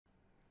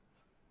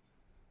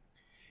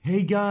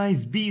Hey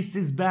guys, Beast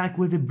is back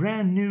with a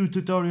brand new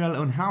tutorial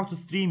on how to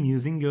stream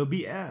using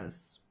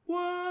OBS.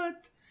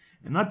 What?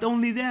 Not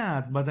only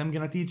that, but I'm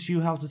gonna teach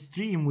you how to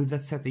stream with the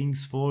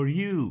settings for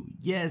you.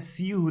 Yes,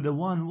 you, the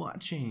one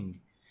watching.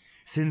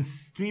 Since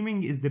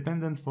streaming is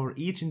dependent for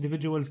each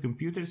individual's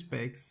computer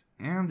specs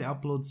and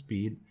upload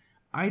speed,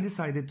 I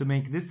decided to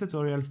make this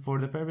tutorial for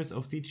the purpose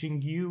of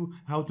teaching you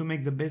how to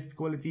make the best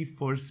quality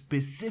for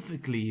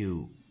specifically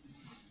you.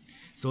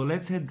 So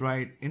let's head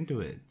right into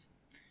it.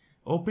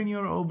 Open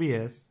your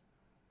OBS.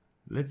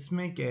 Let's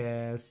make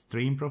a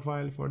stream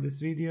profile for this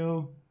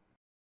video.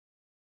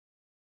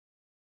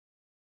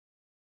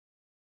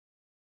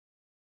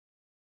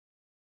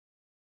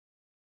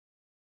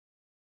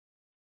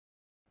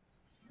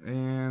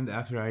 And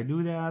after I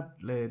do that,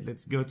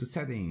 let's go to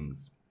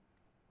settings.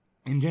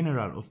 In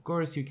general, of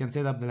course, you can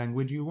set up the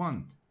language you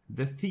want,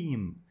 the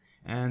theme,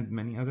 and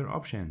many other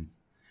options,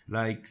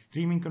 like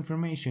streaming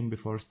confirmation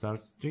before start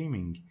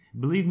streaming.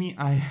 Believe me,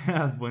 I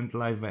have went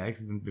live by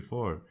accident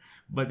before,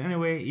 but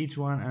anyway, each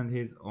one and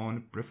his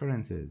own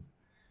preferences.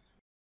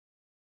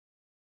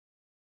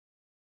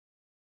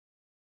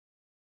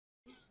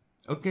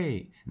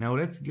 Okay, now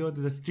let's go to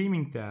the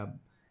streaming tab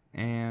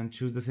and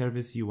choose the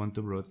service you want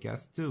to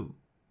broadcast to.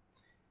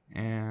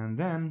 And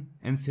then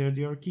insert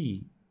your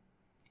key.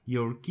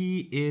 Your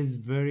key is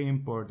very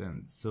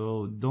important,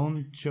 so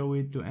don't show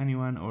it to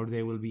anyone or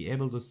they will be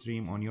able to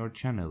stream on your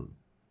channel.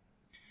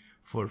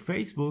 For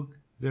Facebook,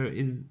 there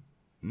is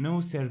no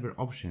server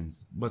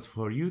options, but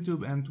for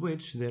YouTube and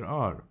Twitch there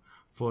are.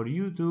 For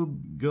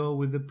YouTube, go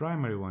with the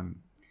primary one.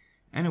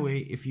 Anyway,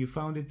 if you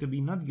found it to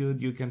be not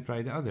good, you can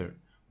try the other,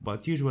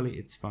 but usually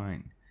it's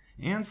fine.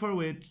 And for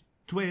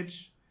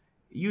Twitch,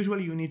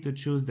 usually you need to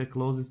choose the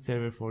closest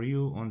server for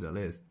you on the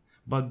list,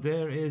 but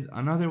there is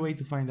another way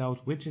to find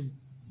out which is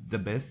the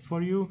best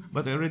for you,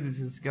 but I already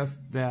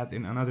discussed that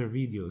in another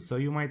video, so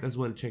you might as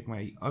well check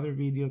my other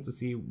video to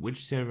see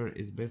which server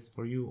is best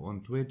for you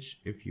on Twitch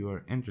if you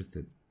are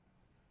interested.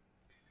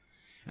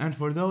 And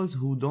for those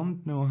who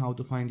don't know how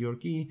to find your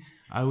key,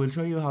 I will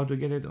show you how to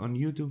get it on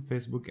YouTube,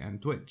 Facebook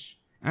and Twitch.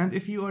 And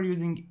if you are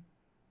using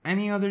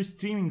any other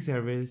streaming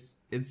service,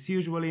 it's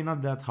usually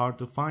not that hard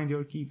to find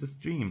your key to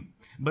stream,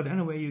 but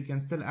anyway, you can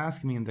still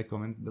ask me in the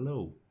comment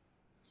below.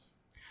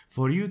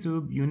 For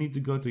YouTube, you need to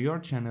go to your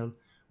channel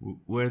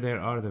where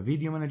there are the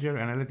video manager,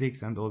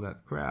 analytics and all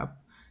that crap.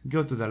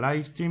 Go to the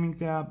live streaming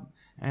tab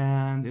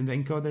and in the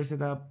encoder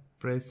setup,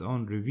 press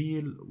on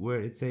reveal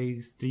where it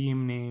says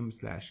stream name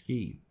 /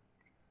 key.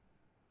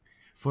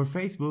 For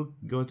Facebook,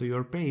 go to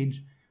your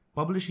page,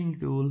 publishing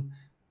tool,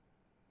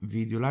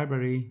 video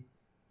library,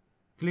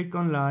 click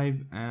on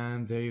live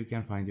and there you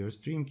can find your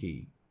stream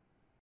key.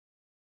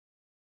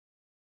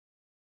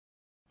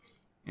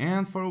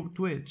 And for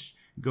Twitch,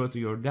 go to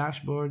your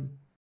dashboard,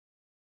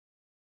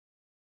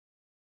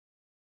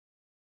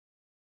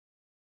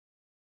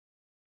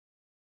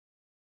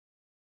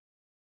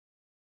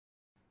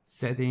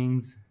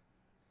 settings,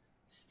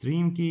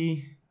 stream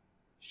key,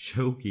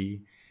 show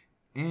key,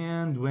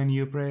 and when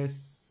you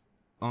press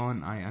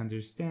on I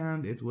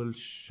understand, it will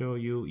show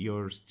you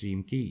your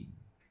stream key.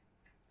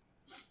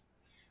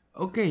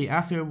 Okay,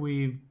 after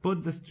we've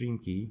put the stream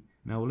key,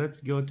 now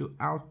let's go to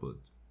output.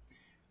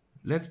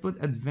 Let's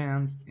put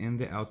advanced in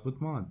the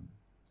output mode,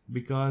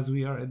 because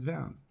we are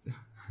advanced.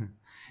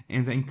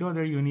 In the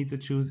encoder, you need to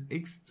choose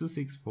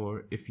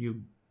X264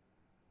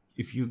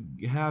 if you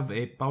have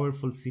a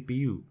powerful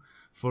CPU.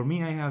 For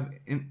me, I have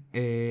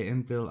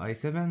Intel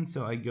i7,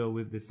 so I go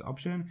with this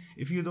option.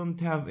 If you don't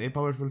have a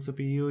powerful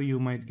CPU, you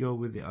might go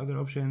with the other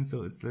option,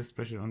 so it's less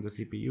pressure on the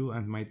CPU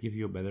and might give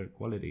you better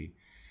quality.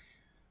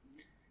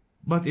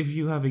 But if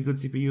you have a good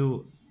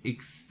CPU,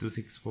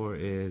 X264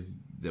 is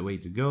the way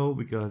to go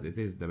because it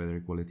is the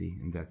better quality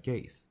in that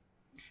case.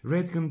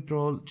 Rate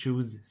control,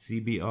 choose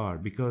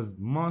CBR because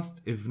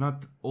most, if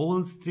not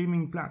all,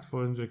 streaming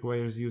platforms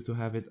requires you to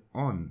have it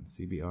on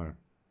CBR.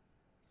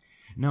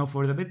 Now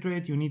for the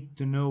bitrate, you need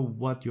to know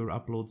what your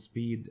upload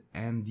speed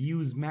and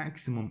use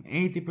maximum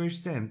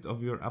 80%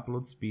 of your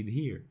upload speed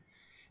here.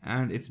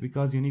 And it's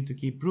because you need to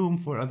keep room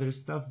for other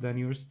stuff than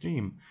your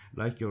stream,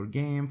 like your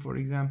game, for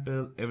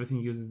example.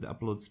 Everything uses the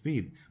upload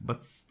speed,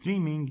 but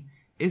streaming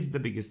is the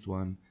biggest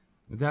one.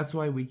 That's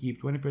why we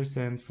keep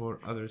 20% for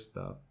other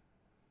stuff.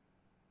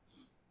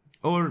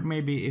 Or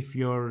maybe if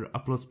your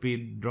upload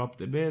speed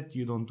dropped a bit,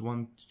 you don't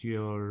want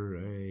your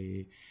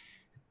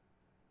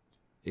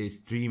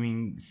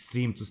stream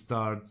to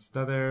start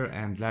stutter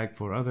and lag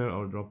for other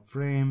or drop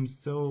frames,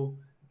 so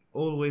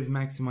always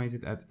maximize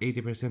it at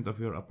 80% of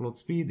your upload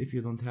speed if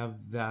you don't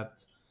have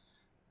that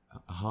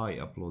high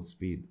upload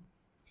speed.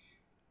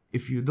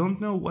 If you don't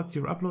know what's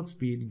your upload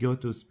speed, go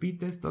to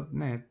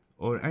speedtest.net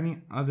or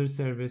any other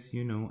service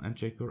you know and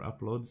check your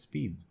upload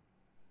speed.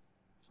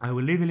 I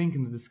will leave a link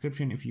in the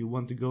description if you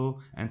want to go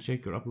and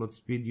check your upload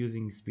speed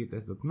using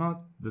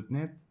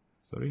speedtest.net.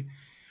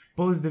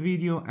 Pause the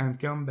video and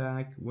come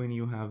back when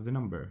you have the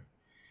number.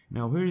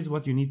 Now here is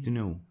what you need to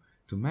know.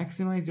 To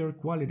maximize your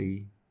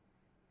quality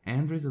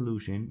and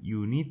resolution,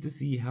 you need to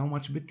see how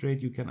much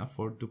bitrate you can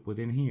afford to put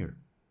in here.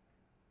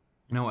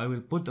 Now I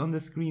will put on the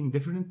screen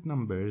different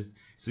numbers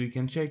so you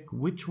can check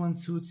which one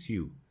suits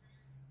you.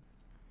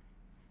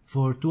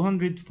 For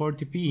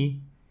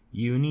 240p,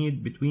 you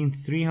need between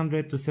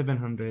 300 to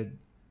 700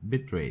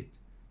 bitrate.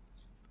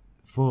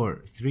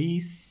 For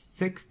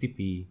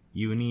 360p,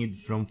 you need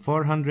from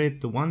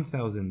 400 to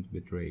 1000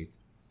 bitrate.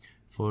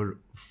 For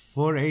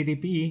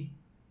 480p,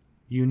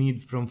 you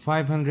need from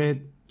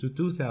 500 to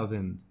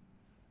 2000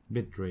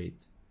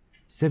 bitrate.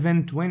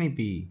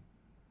 720p,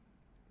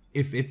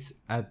 if it's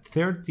at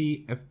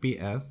 30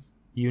 fps,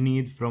 you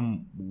need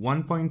from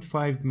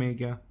 1.5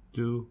 mega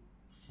to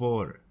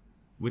 4,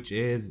 which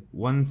is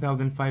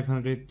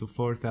 1500 to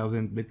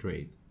 4000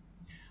 bitrate.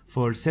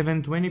 For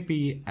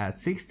 720p at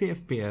 60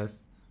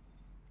 fps,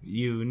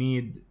 you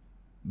need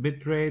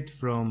bitrate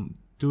from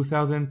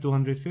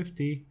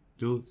 2250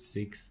 to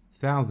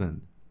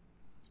 6000.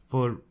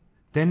 For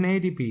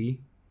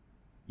 1080p,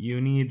 you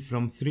need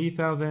from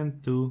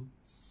 3000 to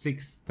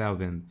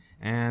 6000.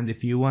 And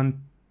if you want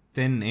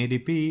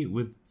 1080p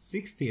with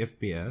 60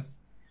 fps,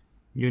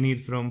 you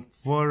need from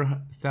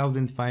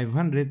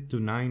 4500 to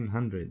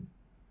 900.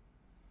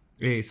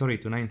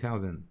 To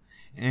 9000.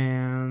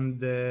 And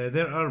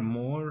there are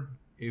more.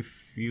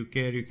 If you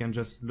care, you can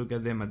just look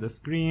at them at the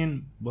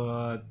screen,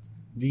 but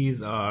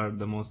these are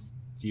the most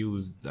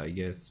used, I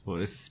guess,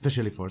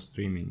 especially for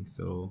streaming.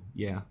 So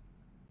yeah.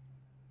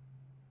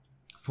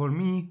 For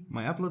me,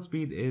 my upload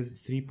speed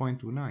is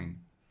 3.29,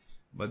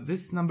 but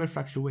this number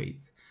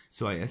fluctuates,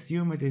 so I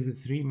assume it is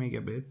 3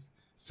 megabits,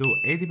 so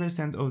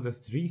 80% of the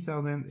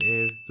 3000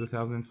 is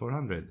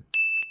 2400.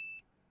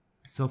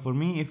 So for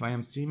me, if I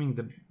am streaming,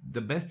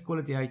 the best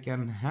quality I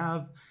can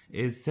have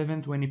is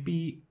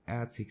 720p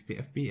at 60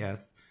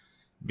 fps,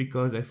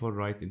 because I fall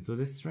right into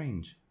this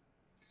range.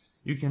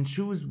 You can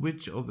choose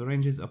which of the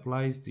ranges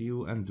applies to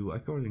you and do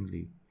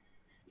accordingly.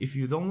 If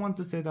you don't want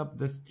to set up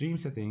the stream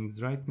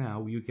settings right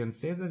now, you can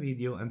save the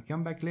video and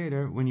come back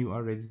later when you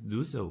are ready to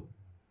do so.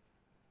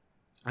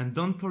 And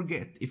don't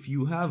forget, if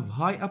you have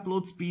high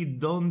upload speed,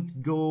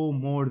 don't go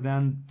more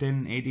than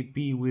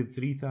 1080p with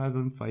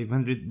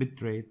 3500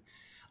 bitrate,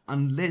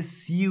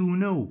 unless you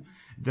know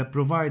the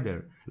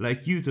provider,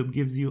 like YouTube,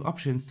 gives you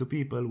options to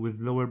people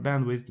with lower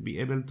bandwidth to be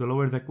able to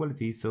lower the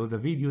quality so the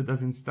video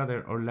doesn't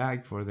stutter or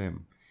lag for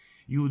them.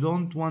 You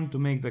don't want to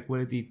make the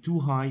quality too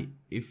high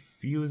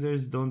if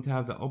users don't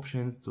have the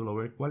options to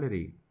lower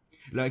quality.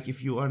 Like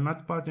if you are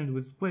not partnered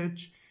with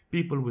Twitch,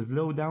 people with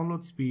low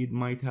download speed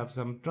might have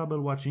some trouble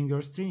watching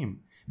your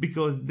stream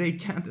because they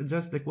can't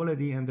adjust the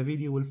quality and the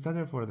video will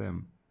stutter for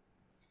them.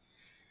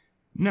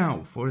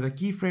 Now, for the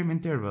keyframe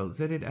interval,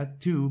 set it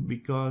at 2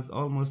 because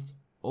almost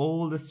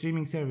all the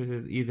streaming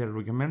services either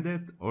recommend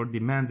it or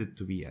demand it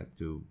to be at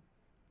 2.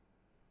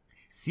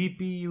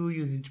 CPU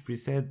usage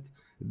preset,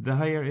 the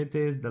higher it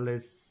is, the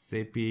less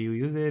CPU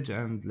usage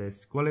and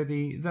less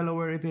quality. The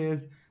lower it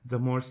is, the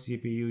more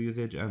CPU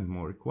usage and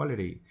more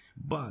quality.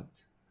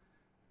 But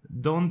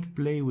don't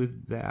play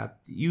with that.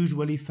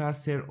 Usually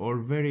faster or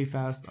very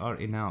fast are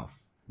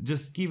enough.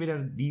 Just keep it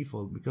at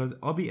default because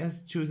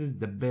OBS chooses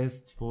the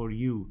best for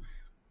you.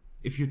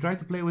 If you try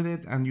to play with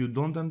it and you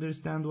don't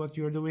understand what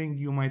you're doing,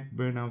 you might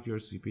burn out your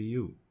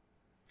CPU.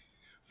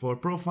 For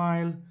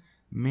profile,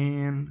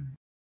 main,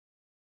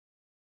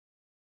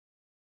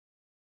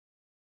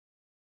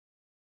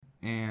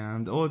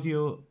 and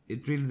audio,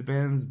 it really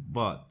depends,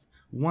 but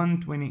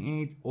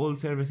 128, all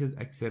services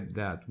accept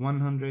that,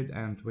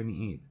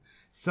 128.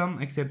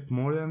 Some accept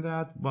more than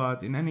that,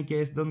 but in any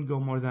case, don't go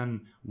more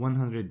than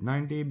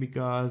 190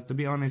 because, to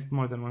be honest,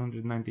 more than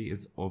 190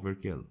 is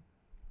overkill.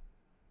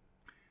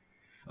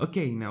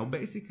 Okay, now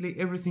basically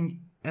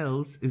everything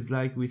else is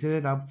like we set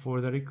it up for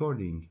the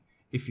recording.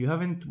 If you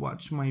haven't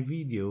watched my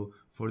video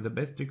for the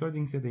best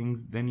recording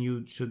settings, then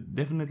you should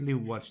definitely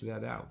watch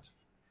that out.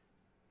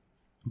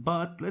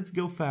 But let's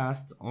go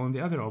fast on the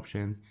other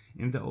options.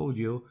 In the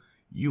audio,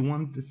 you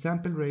want the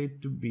sample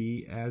rate to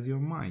be as your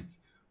mic,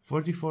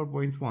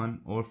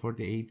 44.1 or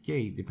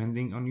 48K,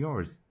 depending on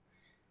yours,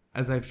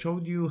 as I've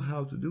showed you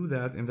how to do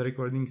that in the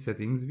recording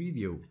settings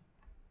video.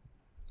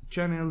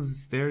 Channels,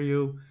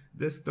 stereo,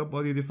 desktop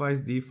audio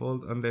device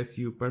default unless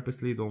you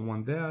purposely don't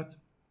want that.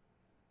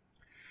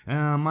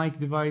 Mic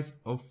device,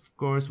 of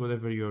course,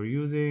 whatever you're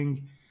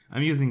using.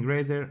 I'm using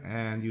Razer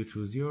and you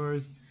choose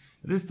yours.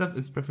 This stuff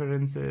is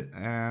preferences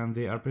and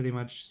they are pretty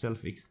much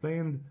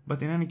self-explained,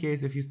 but in any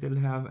case, if you still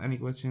have any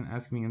question,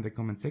 ask me in the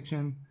comment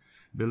section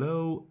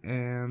below,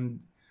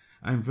 and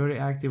I'm very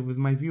active with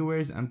my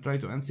viewers and try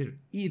to answer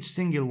each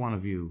single one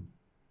of you.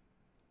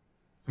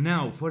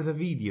 Now for the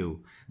video,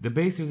 the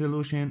base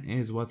resolution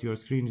is what your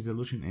screen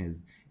resolution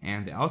is,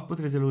 and the output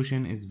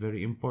resolution is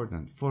very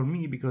important. For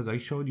me, because I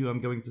showed you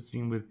I'm going to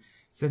stream with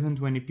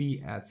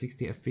 720p at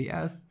 60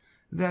 fps,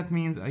 that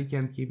means I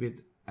can't keep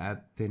it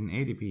at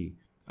 1080p.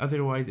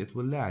 Otherwise it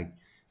will lag,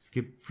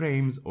 skip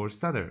frames or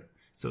stutter,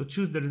 so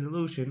choose the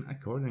resolution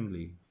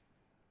accordingly.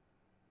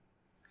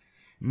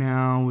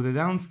 Now the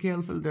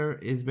downscale filter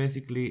is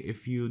basically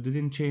if you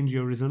didn't change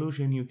your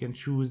resolution, you can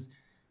choose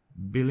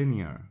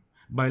bilinear.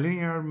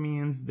 Bilinear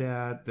means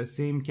that the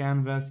same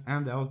canvas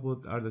and the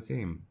output are the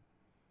same.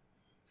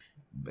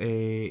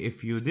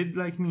 If you did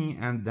like me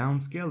and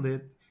downscaled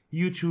it,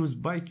 you choose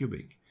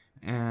bicubic.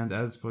 And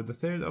as for the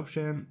third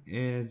option,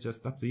 is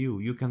just up to you.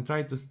 You can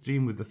try to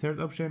stream with the third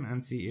option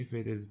and see if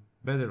it is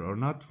better or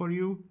not for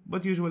you,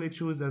 but usually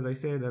choose as I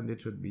said and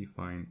it should be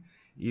fine,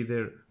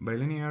 either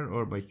bilinear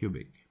or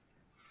bicubic.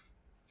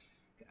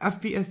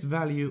 FPS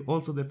value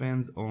also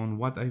depends on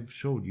what I've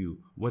showed you,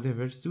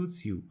 whatever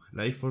suits you.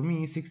 Like for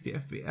me, 60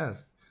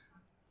 FPS.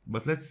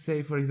 But let's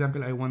say for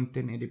example I want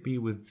 1080p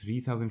with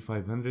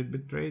 3500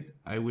 bitrate,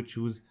 I would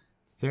choose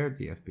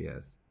 30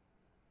 FPS.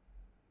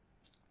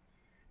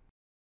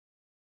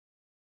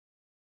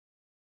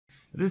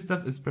 This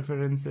stuff is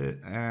preferences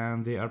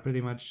and they are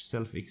pretty much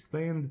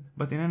self-explained,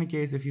 but in any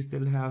case, if you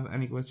still have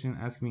any question,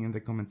 ask me in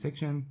the comment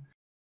section.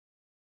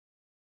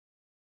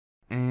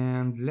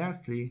 And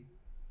lastly,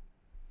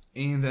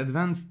 in the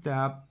advanced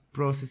tab,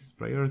 process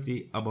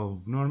priority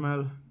above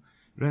normal,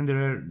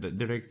 renderer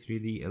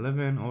Direct3D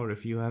 11, or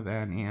if you have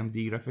an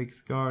AMD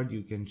graphics card,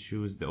 you can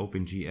choose the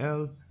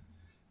OpenGL,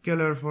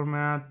 color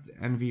format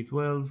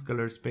NV12,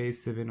 color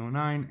space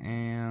 709,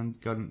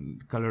 and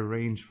color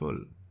range full.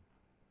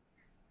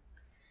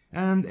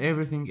 And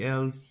everything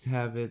else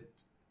have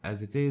it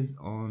as it is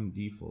on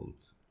default.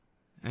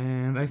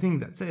 And I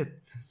think that's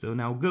it. So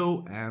now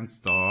go and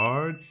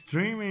start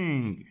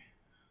streaming.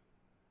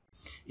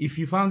 If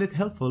you found it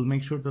helpful,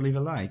 make sure to leave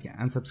a like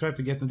and subscribe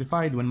to get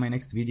notified when my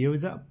next video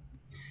is up.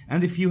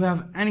 And if you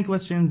have any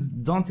questions,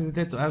 don't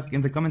hesitate to ask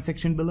in the comment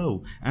section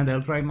below, and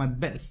I'll try my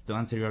best to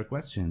answer your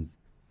questions.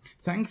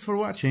 Thanks for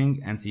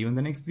watching and see you in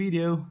the next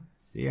video.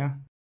 See ya.